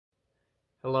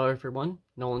Hello everyone,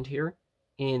 Noland here.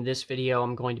 In this video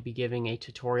I'm going to be giving a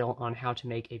tutorial on how to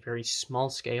make a very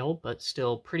small scale but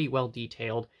still pretty well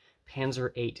detailed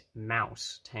Panzer VIII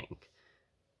Maus tank.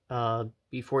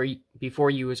 Before you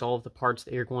use all of the parts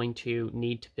that you're going to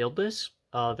need to build this,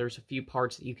 there's a few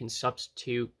parts that you can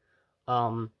substitute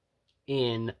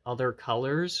in other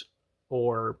colors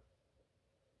or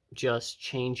just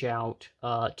change out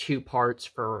two parts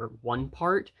for one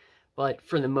part. But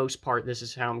for the most part, this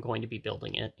is how I'm going to be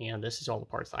building it, and this is all the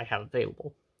parts that I have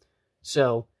available.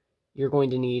 So you're going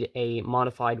to need a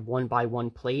modified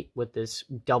 1x1 plate with this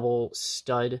double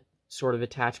stud sort of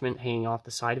attachment hanging off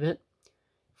the side of it.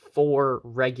 4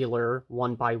 regular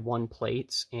 1x1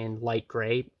 plates in light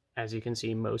gray. As you can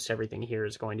see, most everything here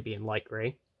is going to be in light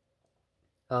gray.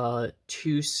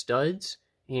 2 studs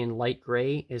in light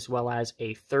gray, as well as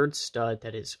a third stud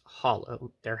that is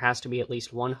hollow. There has to be at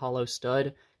least one hollow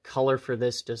stud. Color for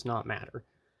this does not matter.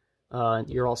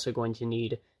 You're also going to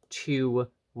need 2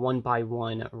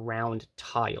 1x1 round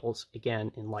tiles,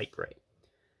 again in light gray.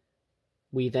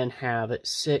 We then have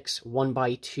 6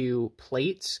 1x2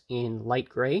 plates in light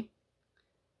gray,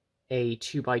 a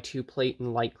 2x2 plate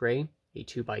in light gray, a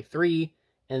 2x3,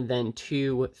 and then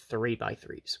 2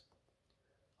 3x3s.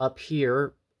 Up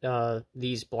here,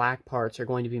 these black parts are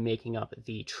going to be making up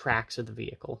the tracks of the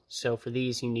vehicle. So for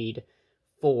these you need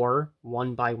 4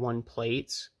 1x1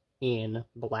 plates in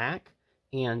black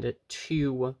and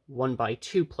 2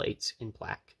 1x2 plates in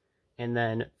black. And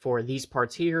then for these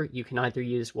parts here, you can either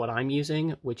use what I'm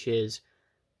using, which is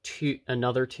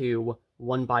another 2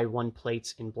 1x1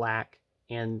 plates in black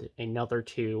and another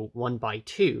 2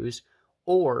 1x2s,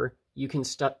 or you can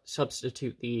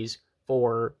substitute these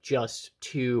for just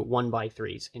 2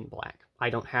 1x3s in black. I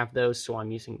don't have those, so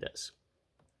I'm using this.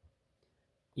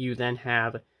 You then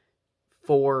have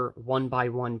 4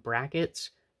 1x1 brackets.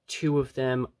 2 of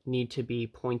them need to be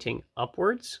pointing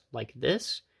upwards, like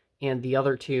this, and the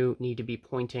other 2 need to be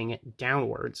pointing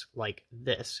downwards, like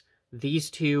this.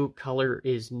 These 2, color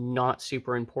is not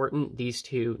super important. These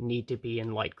 2 need to be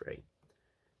in light gray.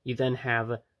 You then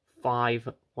have 5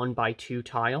 1x2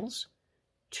 tiles,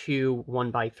 2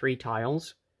 1x3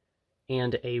 tiles,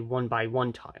 and a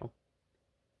 1x1 tile.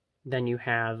 Then you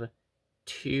have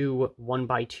 2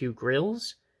 1x2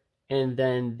 grills, and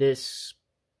then this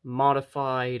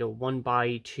modified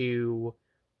 1x2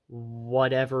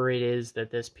 whatever it is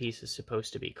that this piece is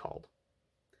supposed to be called.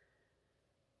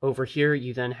 Over here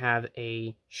you then have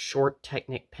a short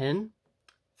Technic pin,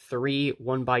 3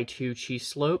 1x2 cheese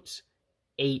slopes,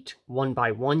 8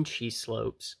 1x1 cheese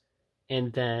slopes,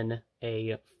 and then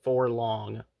a 4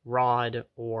 long rod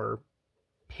or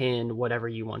pin, whatever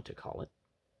you want to call it.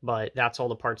 But that's all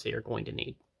the parts that you're going to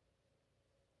need.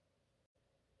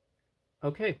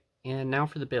 Okay, and now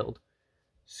for the build.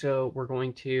 So we're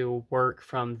going to work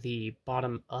from the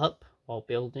bottom up while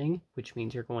building, which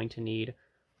means you're going to need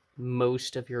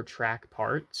most of your track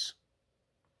parts.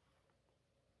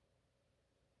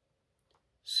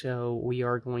 So we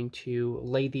are going to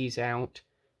lay these out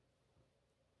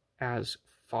as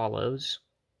follows.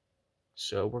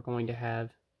 So we're going to have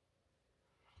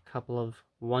a couple of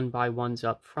 1x1s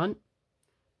up front,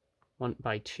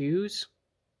 1x2s,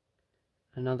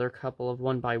 another couple of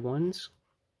 1x1s,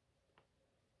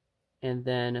 and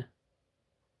then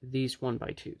these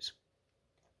 1x2s.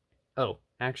 Oh,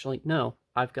 actually, no,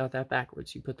 I've got that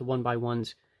backwards. You put the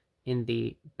 1x1s in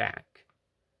the back.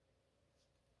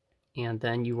 And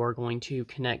then you are going to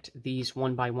connect these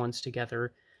 1x1s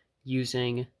together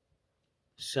using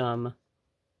some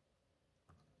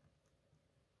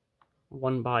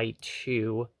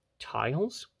 1x2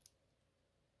 tiles.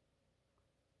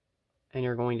 And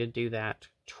you're going to do that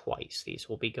twice. These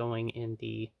will be going in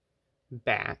the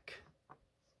back.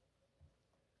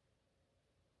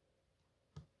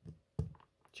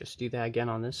 Just do that again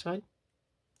on this side.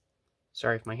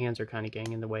 Sorry if my hands are kind of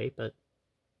getting in the way, but...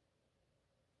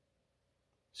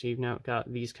 So you've now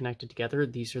got these connected together.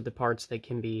 These are the parts that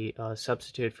can be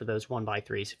substituted for those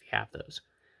 1x3s if you have those.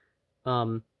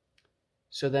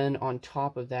 So then on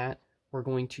top of that, we're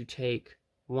going to take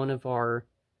one of our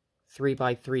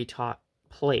 3x3 top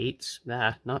plates,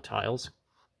 not tiles,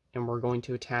 and we're going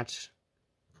to attach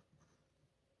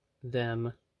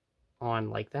them on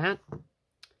like that,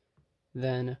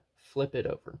 then flip it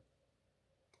over.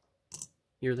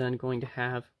 You're then going to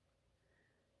have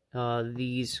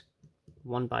these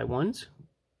 1x1s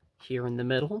here in the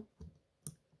middle.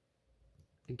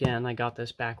 Again, I got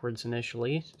this backwards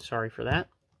initially, sorry for that.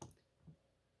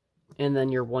 And then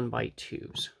your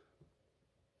 1x2s.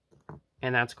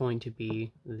 And that's going to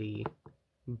be the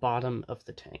bottom of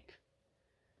the tank.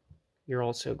 You're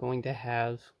also going to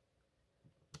have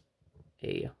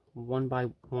a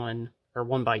 1x1 or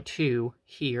 1x2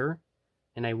 here,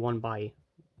 and a 1x1.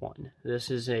 This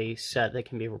is a set that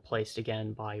can be replaced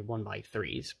again by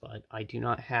 1x3s, but I do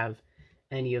not have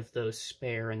any of those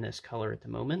spare in this color at the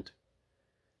moment.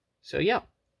 So yeah.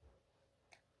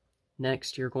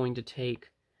 Next, you're going to take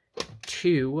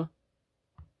two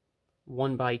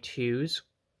 1x2s,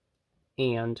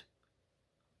 and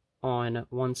on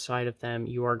one side of them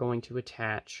you are going to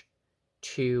attach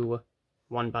two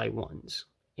 1x1s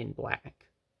in black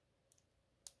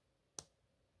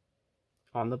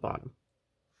on the bottom.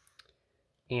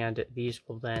 And these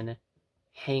will then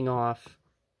hang off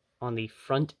on the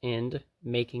front end,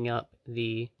 making up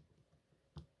the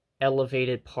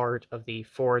elevated part of the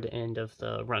forward end of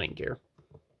the running gear.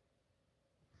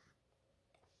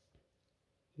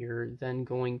 You're then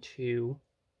going to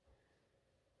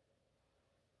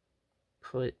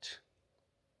put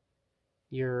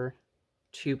your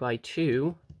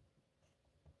 2x2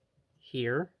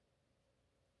 here,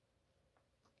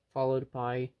 followed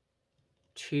by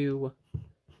two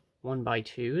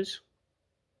 1x2s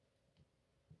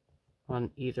on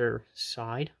either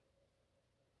side,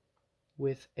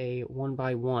 with a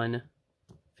 1x1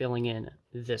 filling in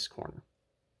this corner.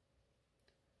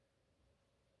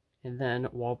 And then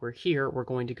while we're here, we're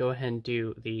going to go ahead and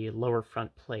do the lower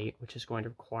front plate, which is going to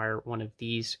require one of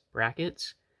these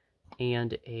brackets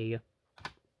and a,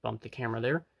 bump the camera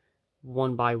there,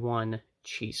 1x1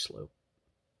 cheese slope.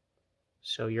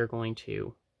 So you're going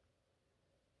to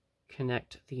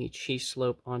connect the cheese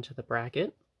slope onto the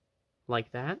bracket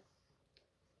like that,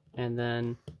 and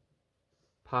then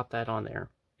pop that on there.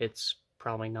 It's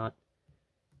probably not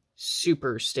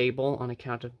super stable on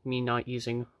account of me not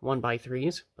using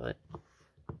 1x3s, but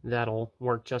that'll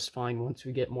work just fine once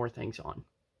we get more things on.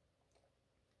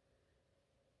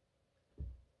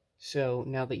 So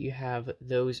now that you have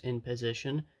those in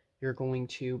position, you're going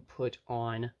to put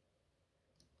on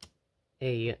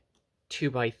a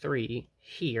 2x3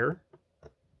 here,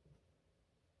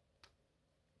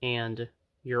 and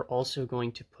you're also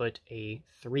going to put a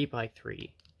 3x3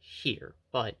 here,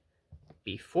 but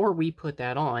before we put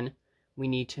that on, we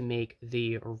need to make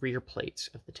the rear plates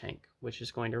of the tank, which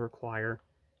is going to require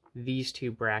these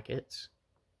two brackets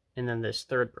and then this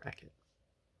third bracket.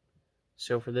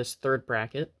 So for this third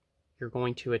bracket, you're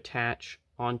going to attach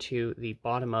onto the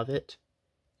bottom of it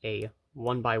a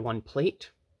 1x1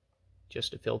 plate,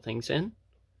 just to fill things in,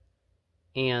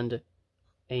 and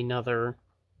another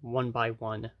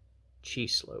 1x1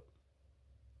 cheese slope.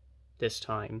 This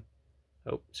time,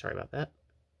 oh, sorry about that,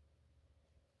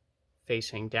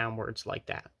 facing downwards like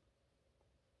that.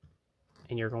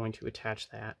 And you're going to attach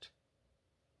that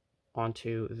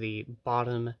onto the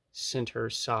bottom center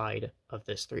side of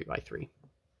this 3x3.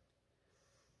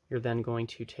 You're then going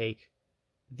to take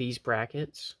these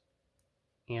brackets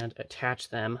and attach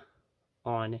them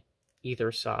on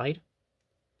either side,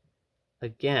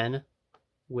 again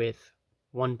with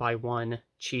 1x1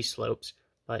 cheese slopes,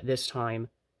 but this time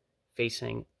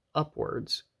facing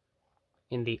upwards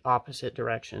in the opposite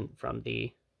direction from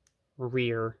the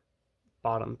rear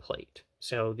bottom plate.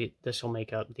 So this will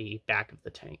make up the back of the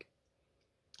tank.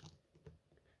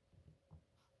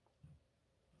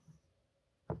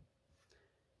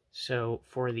 So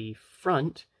for the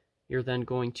front, you're then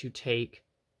going to take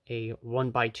a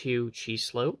 1x2 cheese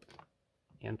slope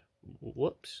and,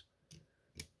 whoops,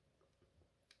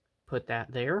 put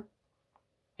that there,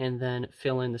 and then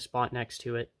fill in the spot next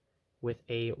to it with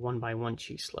a 1x1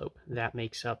 cheese slope. That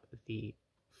makes up the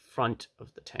front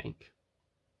of the tank.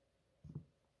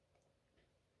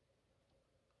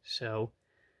 So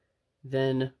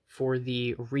then for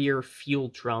the rear fuel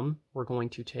drum, we're going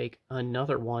to take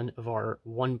another one of our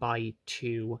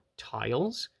 1x2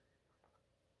 tiles,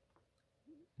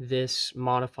 this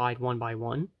modified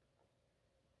 1x1,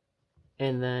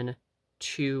 and then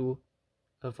two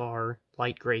of our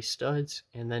light gray studs,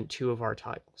 and then two of our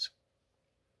tiles.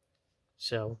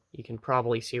 So you can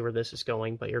probably see where this is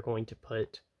going, but you're going to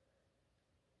put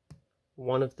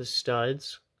one of the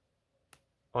studs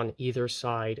on either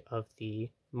side of the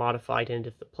modified end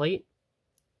of the plate,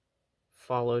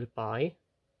 followed by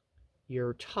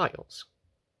your tiles.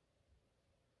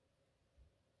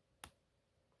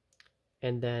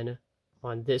 And then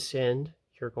on this end,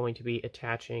 you're going to be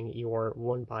attaching your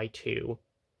 1x2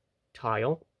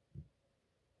 tile.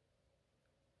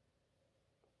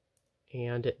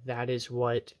 And that is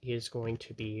what is going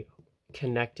to be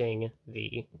connecting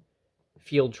the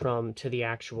fuel drum to the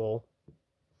actual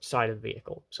side of the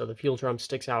vehicle. So the fuel drum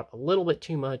sticks out a little bit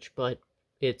too much, but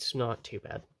it's not too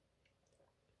bad.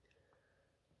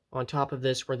 On top of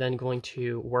this, we're then going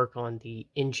to work on the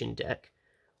engine deck,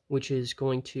 which is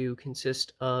going to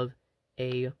consist of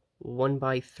a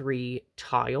 1x3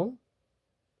 tile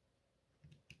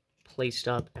placed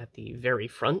up at the very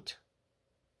front,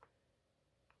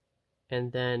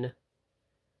 and then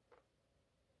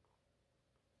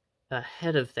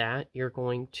ahead of that, you're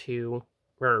going to,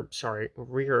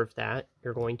 rear of that,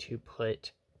 you're going to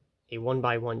put a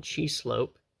 1x1 cheese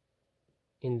slope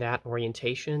in that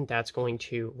orientation. That's going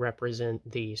to represent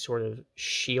the sort of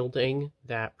shielding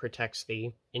that protects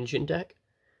the engine deck.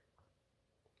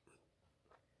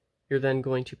 You're then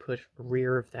going to put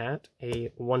rear of that a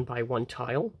 1x1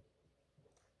 tile,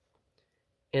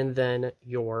 and then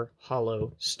your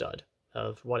hollow stud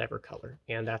of whatever color,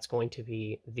 and that's going to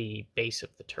be the base of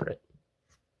the turret.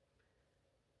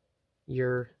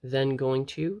 You're then going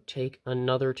to take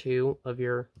another two of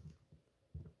your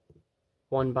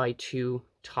 1x2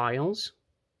 tiles,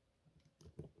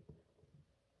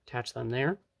 attach them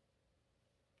there,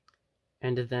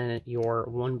 and then your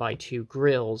 1x2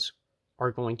 grills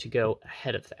are going to go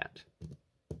ahead of that.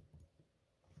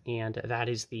 And that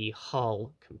is the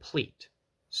hull complete.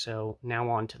 So now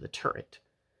on to the turret.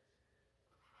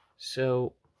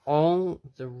 So all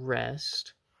the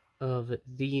rest of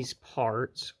these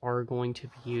parts are going to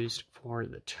be used for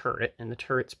the turret, and the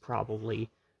turret's probably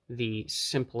the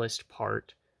simplest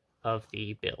part of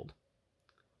the build.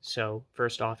 So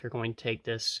first off, you're going to take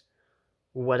this,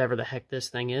 whatever the heck this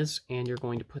thing is, and you're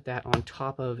going to put that on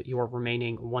top of your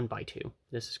remaining 1x2.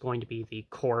 This is going to be the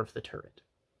core of the turret.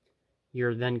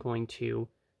 You're then going to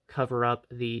cover up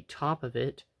the top of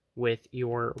it with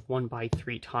your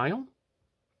 1x3 tile,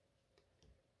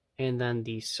 and then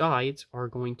the sides are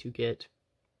going to get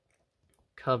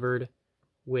covered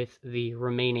with the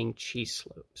remaining cheese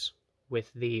slopes,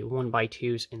 with the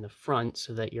 1x2s in the front,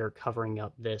 so that you're covering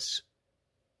up this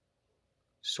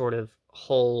sort of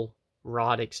whole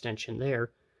rod extension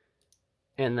there,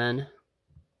 and then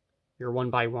your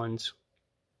 1x1s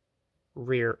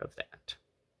rear of that.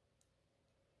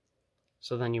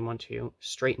 So then you want to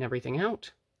straighten everything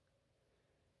out.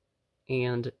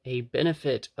 And a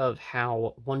benefit of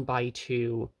how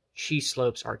 1x2 cheese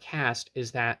slopes are cast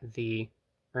is that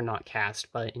not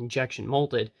cast, but injection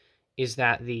molded, is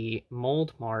that the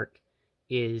mold mark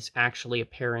is actually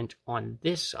apparent on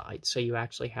this side. So you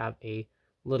actually have a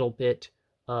little bit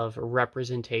of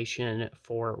representation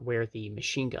for where the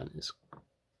machine gun is.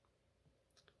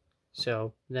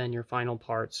 So then your final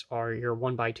parts are your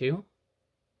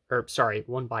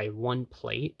 1x1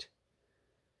 plate,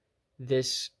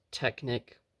 this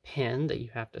Technic pin that you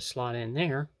have to slot in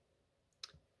there,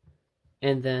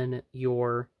 and then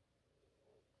your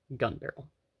gun barrel.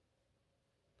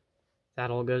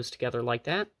 That all goes together like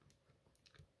that,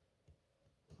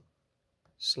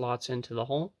 slots into the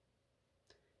hole,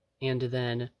 and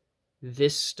then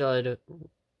this stud,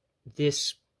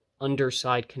 this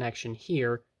underside connection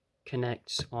here,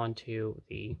 connects onto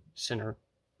the center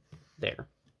there.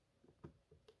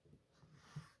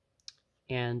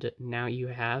 And now you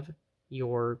have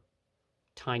your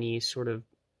tiny sort of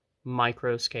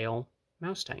micro scale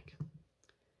mouse tank.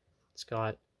 It's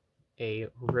got a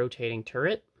rotating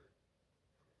turret,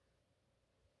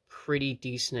 pretty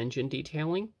decent engine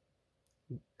detailing,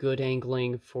 good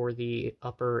angling for the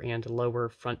upper and lower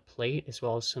front plate, as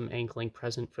well as some angling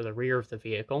present for the rear of the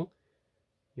vehicle,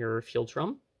 your fuel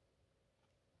drum.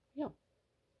 Yeah.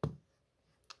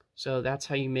 So that's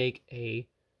how you make a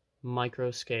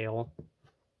micro scale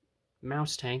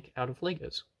mouse tank out of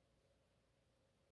Legos.